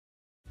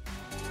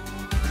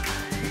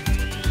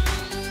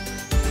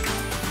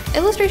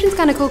Illustration's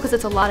kind of cool because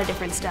it's a lot of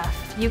different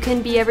stuff. You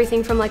can be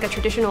everything from like a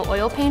traditional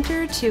oil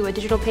painter to a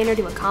digital painter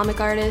to a comic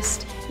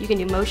artist. You can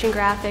do motion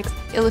graphics.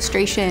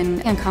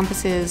 Illustration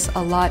encompasses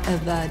a lot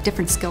of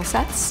different skill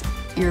sets.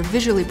 You're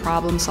visually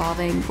problem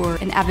solving for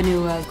an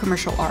avenue of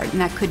commercial art,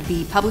 and that could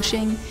be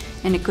publishing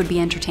and it could be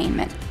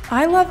entertainment.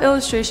 I love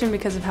illustration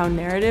because of how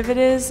narrative it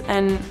is,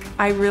 and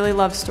I really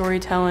love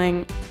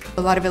storytelling.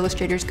 A lot of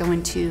illustrators go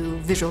into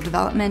visual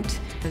development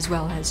as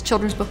well as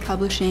children's book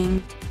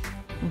publishing,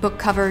 book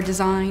cover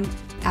design,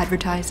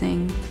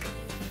 advertising.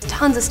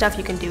 Tons of stuff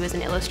you can do as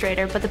an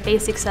illustrator, but the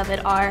basics of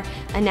it are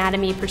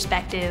anatomy,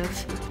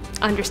 perspective,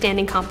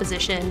 understanding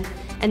composition,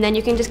 and then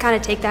you can just kind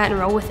of take that and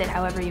roll with it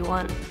however you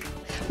want.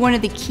 One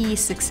of the key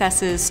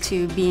successes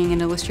to being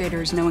an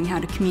illustrator is knowing how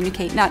to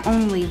communicate not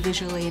only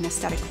visually and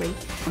aesthetically,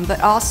 but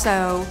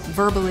also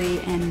verbally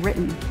and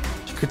written.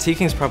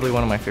 Critiquing is probably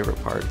one of my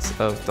favorite parts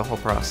of the whole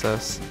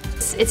process.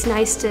 It's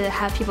nice to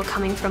have people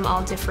coming from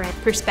all different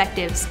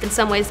perspectives. In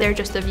some ways they're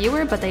just a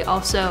viewer, but they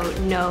also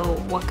know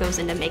what goes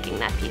into making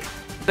that piece.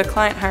 The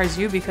client hires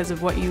you because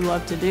of what you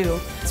love to do.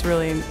 It's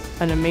really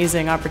an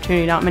amazing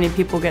opportunity. Not many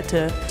people get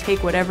to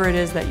take whatever it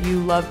is that you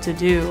love to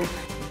do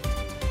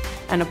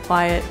and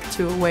apply it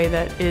to a way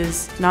that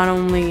is not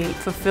only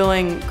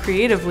fulfilling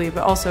creatively,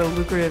 but also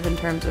lucrative in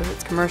terms of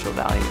its commercial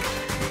value.